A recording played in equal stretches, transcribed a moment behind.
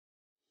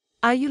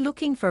Are you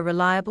looking for a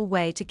reliable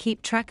way to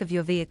keep track of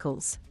your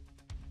vehicles?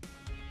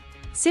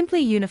 Simply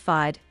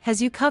Unified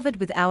has you covered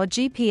with our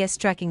GPS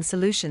tracking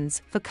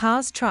solutions for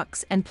cars,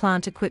 trucks, and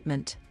plant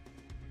equipment.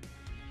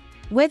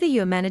 Whether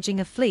you're managing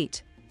a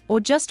fleet or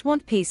just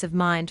want peace of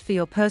mind for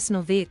your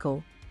personal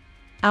vehicle,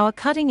 our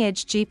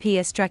cutting-edge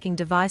GPS tracking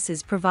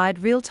devices provide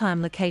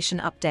real-time location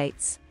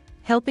updates,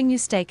 helping you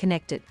stay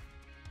connected.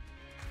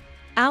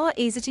 Our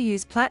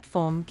easy-to-use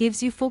platform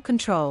gives you full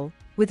control,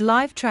 with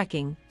live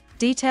tracking,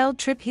 detailed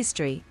trip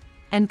history,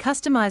 and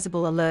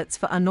customizable alerts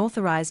for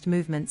unauthorized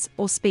movements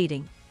or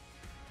speeding.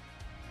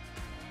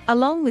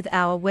 Along with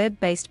our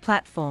web-based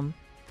platform,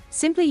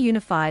 Simply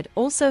Unified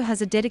also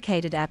has a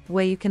dedicated app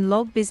where you can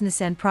log business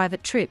and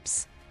private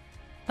trips,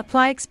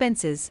 apply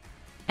expenses,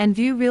 and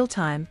view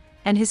real-time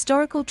and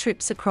historical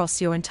trips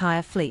across your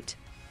entire fleet.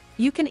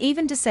 You can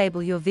even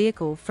disable your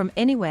vehicle from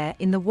anywhere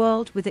in the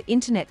world with an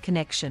internet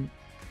connection.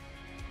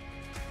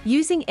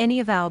 Using any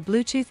of our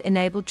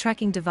Bluetooth-enabled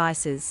tracking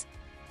devices,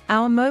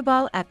 our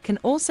mobile app can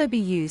also be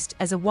used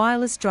as a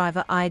wireless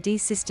driver ID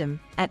system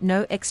at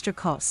no extra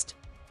cost.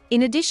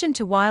 In addition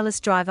to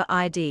wireless driver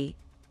ID,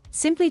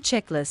 Simply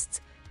checklists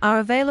are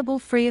available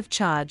free of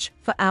charge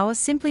for our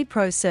Simply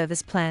Pro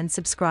service plan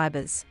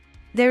subscribers.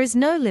 There is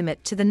no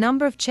limit to the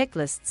number of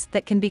checklists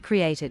that can be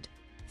created.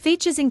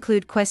 Features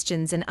include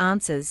questions and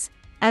answers,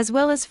 as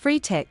well as free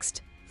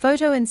text,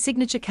 photo and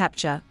signature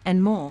capture,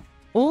 and more,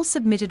 all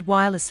submitted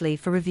wirelessly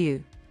for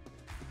review.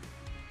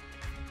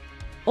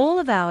 All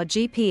of our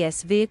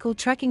GPS vehicle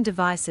tracking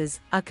devices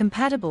are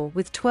compatible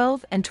with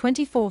 12 and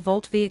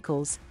 24-volt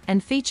vehicles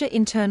and feature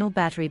internal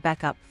battery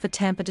backup for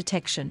tamper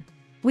detection.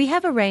 We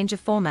have a range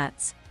of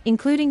formats,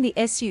 including the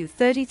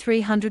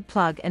SU3300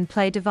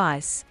 plug-and-play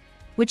device,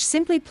 which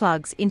simply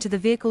plugs into the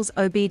vehicle's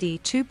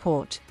OBD2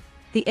 port,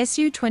 the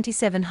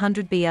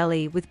SU2700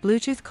 BLE with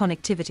Bluetooth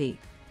connectivity,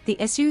 the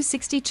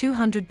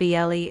SU6200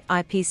 BLE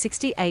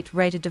IP68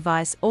 rated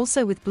device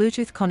also with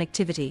Bluetooth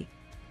connectivity,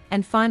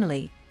 and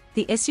finally,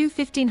 the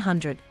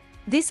SU1500.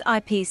 This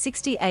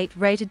IP68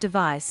 rated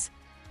device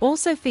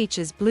also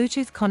features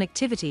Bluetooth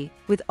connectivity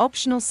with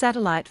optional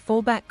satellite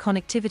fallback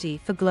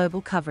connectivity for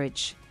global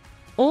coverage.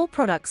 All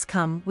products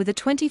come with a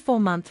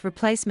 24-month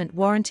replacement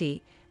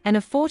warranty and a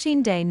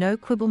 14-day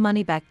no-quibble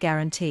money-back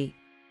guarantee.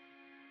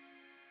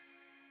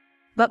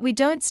 But we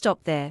don't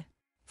stop there.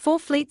 For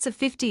fleets of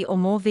 50 or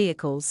more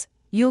vehicles,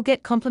 you'll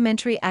get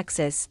complimentary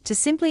access to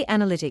Simply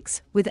Analytics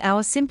with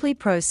our Simply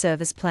Pro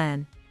service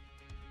plan.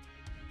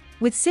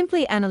 With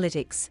Simply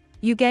Analytics,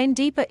 you gain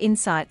deeper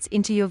insights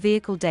into your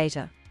vehicle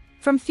data.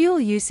 From fuel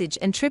usage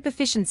and trip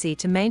efficiency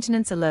to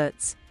maintenance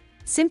alerts,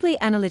 Simply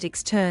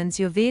Analytics turns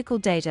your vehicle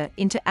data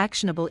into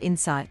actionable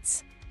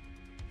insights.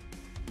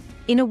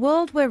 In a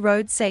world where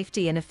road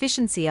safety and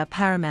efficiency are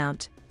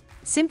paramount,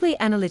 Simply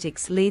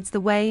Analytics leads the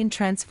way in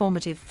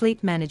transformative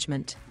fleet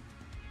management.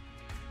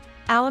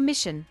 Our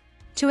mission: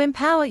 to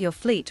empower your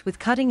fleet with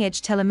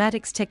cutting-edge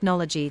telematics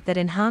technology that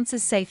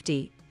enhances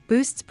safety,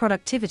 boosts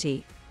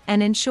productivity,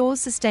 and ensures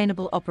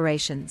sustainable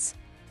operations.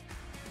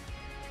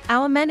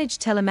 Our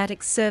managed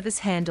telematics service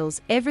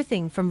handles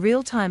everything from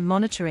real-time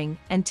monitoring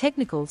and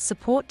technical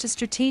support to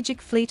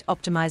strategic fleet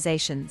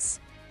optimizations,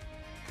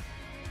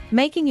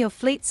 making your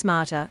fleet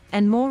smarter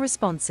and more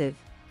responsive.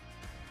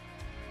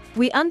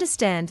 We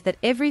understand that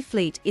every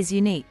fleet is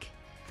unique.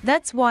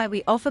 That's why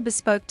we offer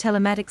bespoke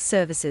telematics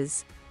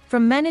services,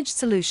 from managed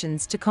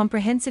solutions to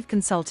comprehensive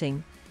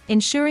consulting,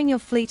 ensuring your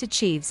fleet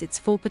achieves its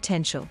full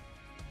potential.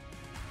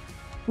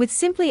 With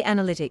Simply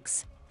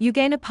Analytics, you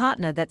gain a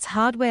partner that's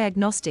hardware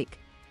agnostic,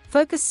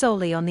 focused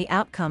solely on the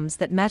outcomes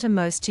that matter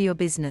most to your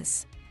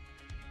business.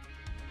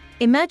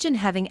 Imagine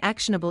having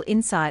actionable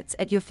insights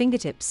at your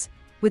fingertips,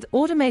 with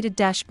automated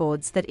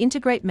dashboards that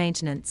integrate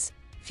maintenance,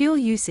 fuel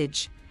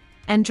usage,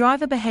 and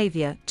driver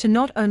behavior to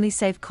not only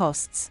save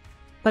costs,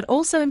 but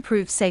also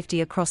improve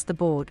safety across the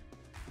board.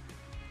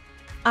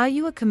 Are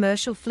you a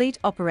commercial fleet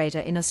operator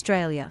in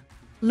Australia?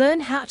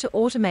 Learn how to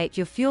automate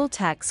your fuel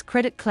tax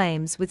credit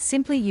claims with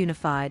Simply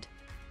Unified.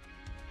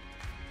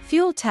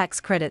 Fuel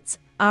tax credits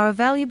are a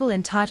valuable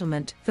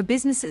entitlement for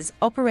businesses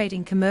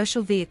operating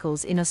commercial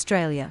vehicles in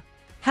Australia.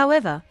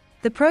 However,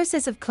 the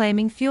process of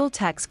claiming fuel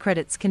tax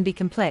credits can be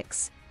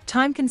complex,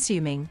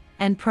 time-consuming,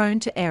 and prone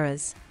to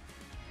errors.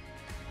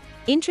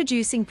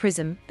 Introducing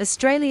Prism,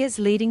 Australia's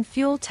leading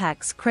fuel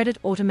tax credit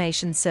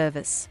automation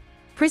service.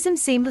 Prism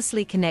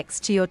seamlessly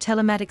connects to your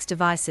telematics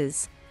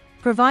devices,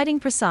 providing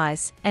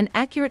precise and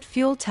accurate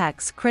fuel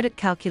tax credit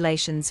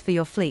calculations for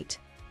your fleet.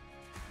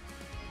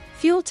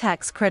 Fuel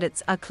tax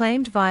credits are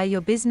claimed via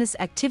your business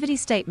activity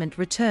statement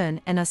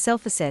return and are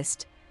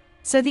self-assessed,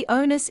 so the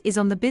onus is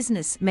on the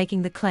business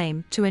making the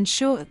claim to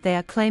ensure they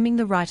are claiming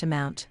the right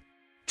amount.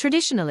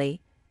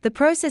 Traditionally, the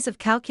process of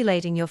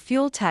calculating your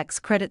fuel tax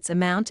credits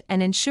amount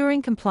and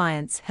ensuring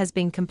compliance has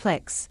been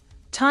complex,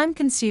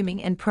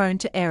 time-consuming and prone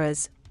to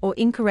errors or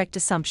incorrect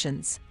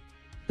assumptions.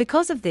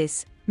 Because of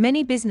this,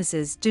 many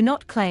businesses do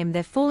not claim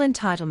their full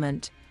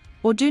entitlement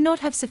or do not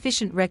have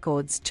sufficient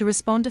records to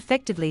respond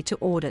effectively to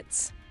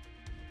audits.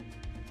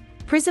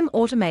 Prism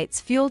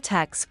automates fuel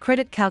tax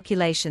credit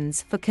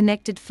calculations for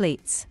connected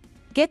fleets.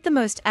 Get the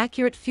most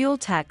accurate fuel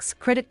tax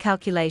credit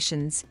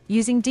calculations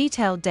using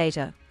detailed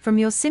data from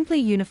your Simply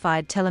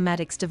Unified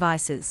telematics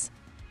devices.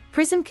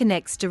 Prism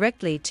connects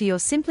directly to your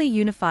Simply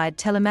Unified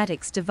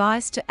telematics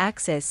device to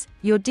access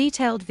your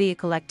detailed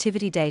vehicle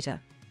activity data.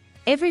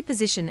 Every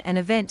position and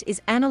event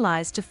is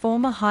analyzed to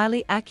form a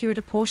highly accurate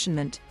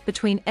apportionment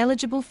between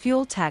eligible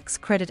fuel tax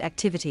credit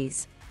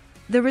activities.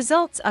 The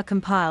results are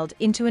compiled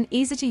into an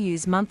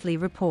easy-to-use monthly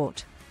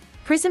report.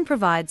 Prism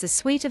provides a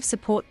suite of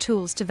support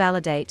tools to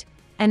validate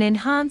and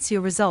enhance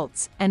your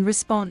results and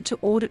respond to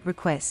audit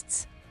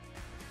requests.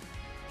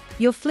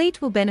 Your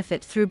fleet will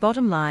benefit through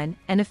bottom-line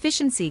and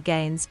efficiency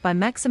gains by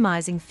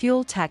maximizing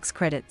fuel tax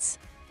credits.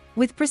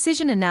 With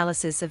precision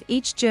analysis of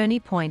each journey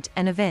point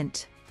and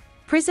event,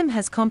 Prism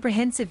has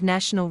comprehensive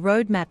national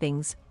road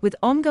mappings with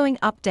ongoing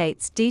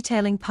updates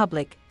detailing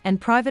public and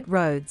private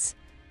roads,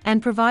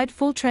 and provide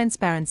full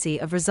transparency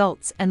of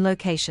results and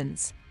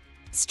locations.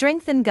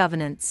 Strengthen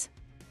governance.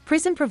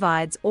 Prism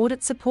provides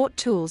audit support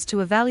tools to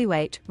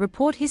evaluate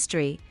report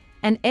history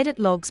and edit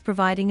logs,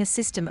 providing a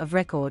system of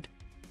record.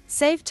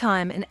 Save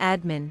time and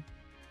admin.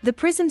 The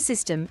Prism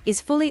system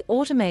is fully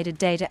automated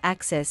data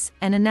access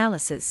and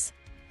analysis.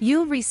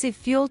 You'll receive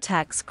fuel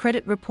tax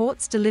credit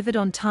reports delivered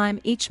on time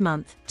each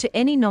month to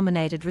any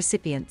nominated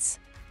recipients.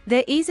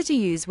 Their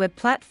easy-to-use web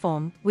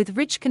platform with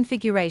rich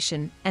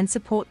configuration and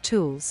support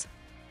tools.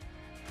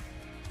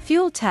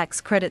 Fuel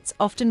tax credits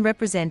often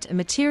represent a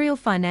material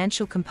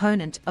financial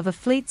component of a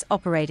fleet's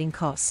operating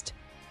cost.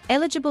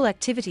 Eligible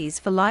activities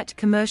for light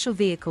commercial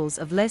vehicles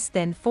of less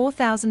than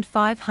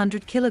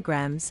 4,500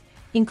 kilograms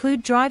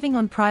include driving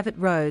on private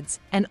roads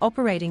and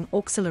operating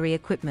auxiliary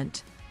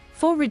equipment.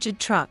 For rigid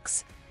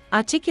trucks,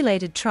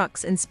 articulated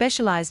trucks and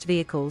specialized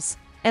vehicles,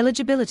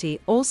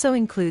 eligibility also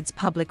includes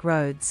public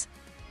roads.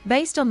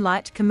 Based on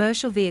light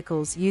commercial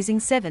vehicles using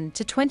 7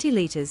 to 20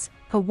 liters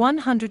per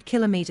 100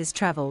 kilometers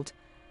traveled,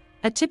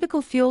 a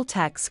typical fuel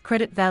tax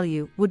credit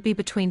value would be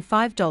between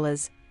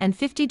 $5 and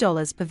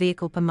 $50 per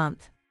vehicle per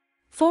month.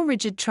 For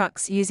rigid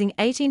trucks using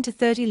 18 to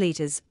 30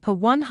 liters per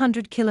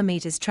 100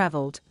 kilometers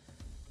traveled,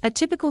 a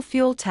typical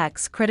fuel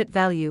tax credit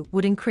value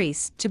would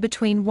increase to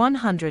between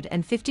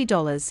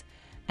 $150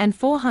 and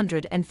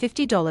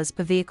 $450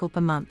 per vehicle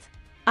per month.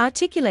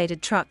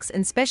 Articulated trucks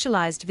and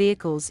specialized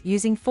vehicles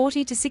using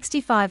 40 to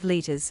 65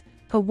 liters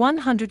per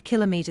 100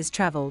 kilometers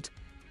traveled,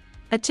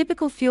 a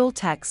typical fuel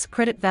tax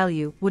credit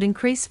value would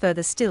increase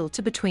further still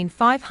to between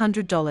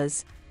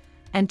 $500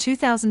 and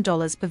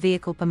 $2,000 per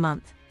vehicle per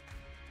month.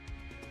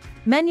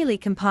 Manually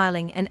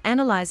compiling and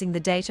analyzing the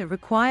data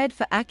required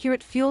for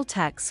accurate fuel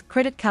tax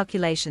credit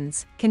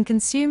calculations can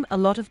consume a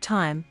lot of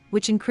time,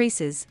 which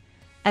increases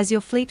as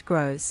your fleet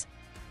grows.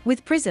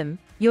 With Prism,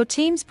 your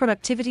team's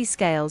productivity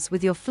scales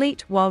with your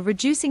fleet while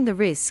reducing the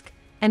risk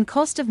and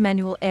cost of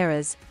manual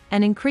errors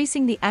and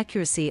increasing the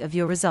accuracy of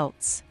your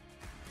results.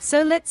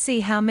 So let's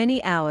see how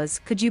many hours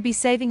could you be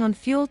saving on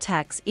fuel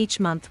tax each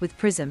month with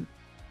Prism.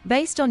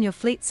 Based on your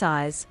fleet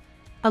size,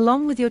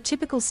 along with your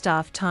typical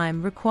staff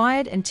time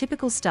required and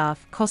typical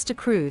staff cost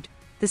accrued,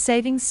 the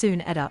savings soon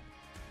add up.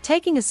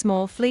 Taking a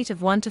small fleet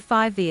of 1 to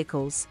 5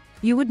 vehicles,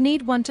 you would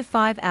need 1 to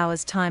 5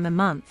 hours time a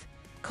month,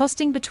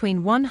 costing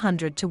between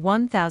 $100 to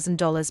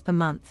 $1,000 per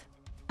month.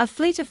 A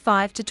fleet of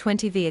 5 to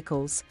 20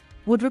 vehicles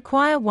would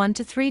require 1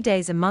 to 3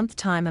 days a month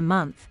time a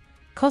month,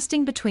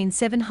 costing between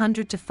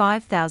 $700 to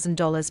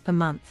 $5,000 per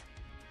month.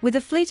 With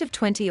a fleet of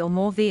 20 or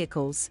more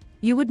vehicles,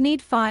 you would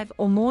need 5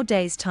 or more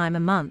days time a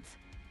month,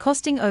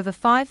 costing over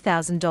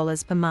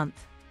 $5,000 per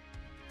month.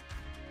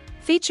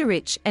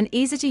 Feature-rich and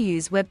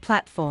easy-to-use web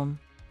platform.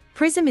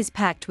 Prism is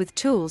packed with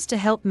tools to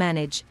help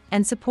manage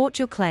and support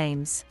your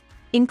claims,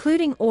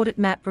 including audit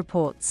map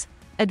reports,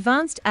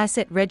 advanced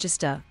asset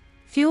register,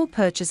 fuel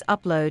purchase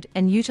upload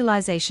and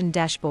utilization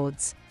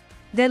dashboards.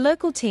 Their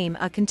local team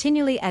are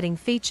continually adding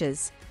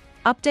features,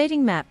 updating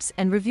maps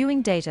and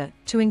reviewing data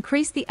to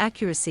increase the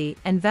accuracy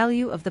and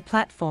value of the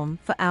platform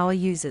for our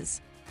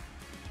users.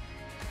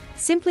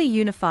 Simply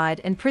Unified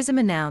and Prism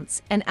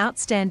announce an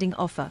outstanding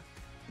offer.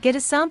 Get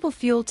a sample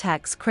fuel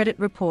tax credit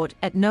report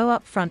at no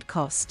upfront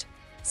cost.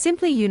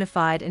 Simply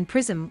Unified and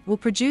Prism will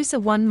produce a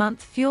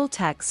 1-month fuel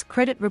tax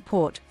credit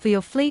report for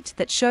your fleet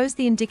that shows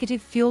the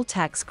indicative fuel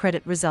tax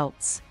credit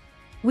results.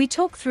 We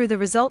talk through the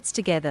results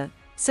together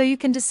so you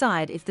can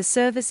decide if the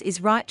service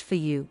is right for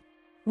you.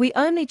 We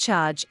only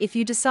charge if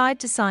you decide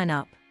to sign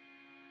up.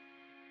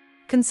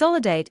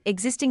 Consolidate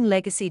existing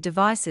legacy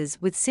devices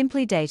with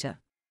Simply Data.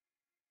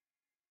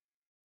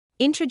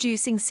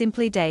 Introducing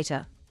Simply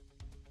Data.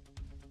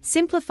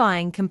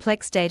 Simplifying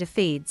complex data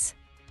feeds.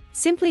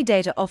 Simply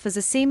Data offers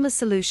a seamless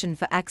solution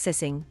for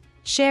accessing,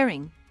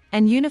 sharing,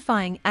 and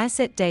unifying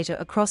asset data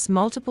across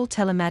multiple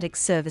telematics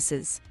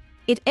services.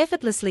 It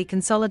effortlessly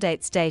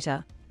consolidates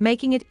data,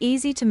 making it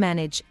easy to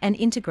manage and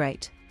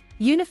integrate.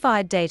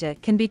 Unified data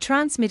can be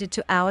transmitted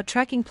to our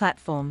tracking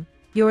platform,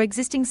 your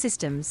existing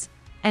systems,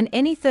 and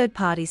any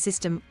third-party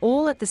system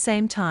all at the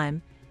same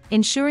time,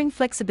 ensuring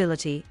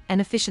flexibility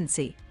and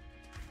efficiency.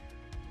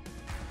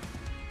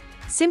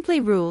 Simply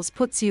Rules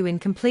puts you in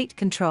complete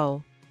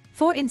control.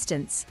 For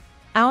instance,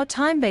 our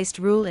time-based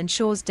rule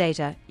ensures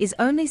data is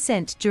only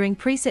sent during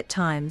preset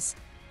times,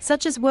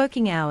 such as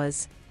working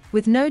hours,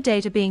 with no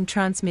data being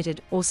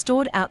transmitted or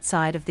stored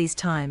outside of these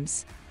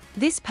times.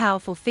 This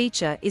powerful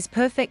feature is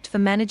perfect for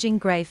managing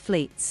grey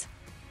fleets.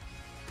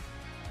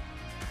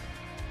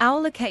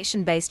 Our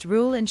location-based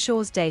rule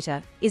ensures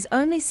data is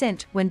only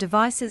sent when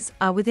devices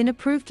are within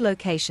approved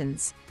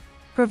locations,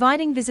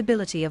 providing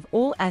visibility of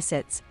all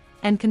assets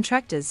and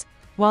contractors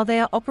while they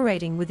are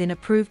operating within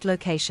approved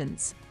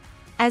locations.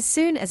 As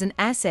soon as an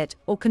asset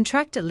or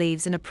contractor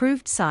leaves an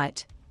approved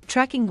site,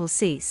 tracking will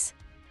cease.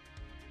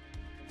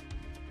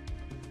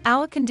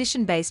 Our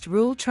condition-based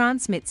rule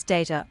transmits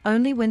data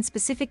only when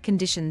specific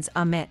conditions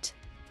are met.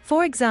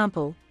 For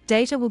example,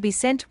 data will be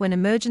sent when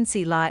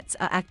emergency lights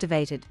are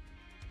activated.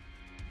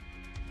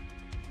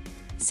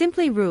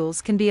 Simply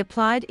Rules can be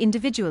applied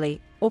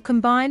individually or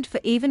combined for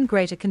even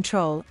greater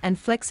control and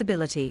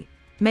flexibility,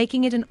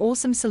 making it an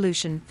awesome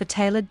solution for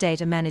tailored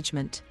data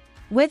management.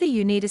 Whether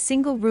you need a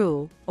single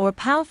rule or a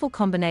powerful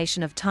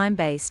combination of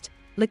time-based,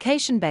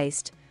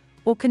 location-based,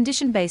 or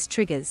condition-based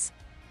triggers,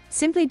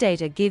 Simply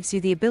Data gives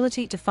you the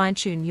ability to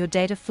fine-tune your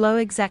data flow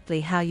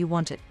exactly how you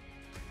want it.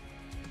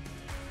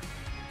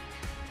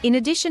 In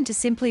addition to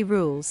Simply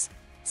Rules,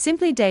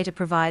 Simply Data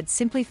provides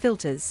Simply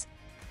Filters,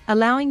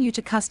 allowing you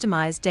to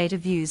customize data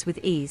views with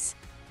ease.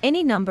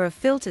 Any number of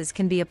filters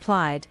can be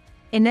applied,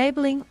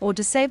 enabling or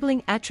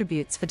disabling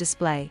attributes for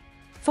display.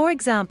 For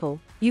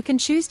example, you can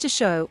choose to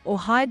show or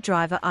hide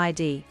driver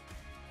ID,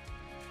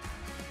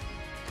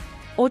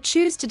 or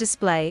choose to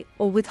display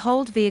or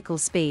withhold vehicle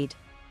speed,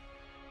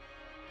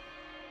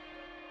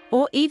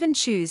 or even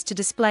choose to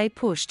display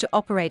push to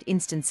operate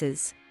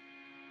instances.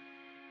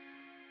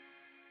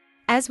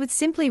 As with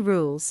Simply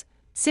Rules,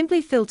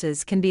 Simply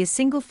Filters can be a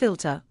single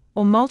filter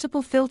or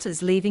multiple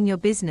filters, leaving your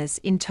business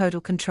in total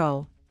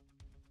control.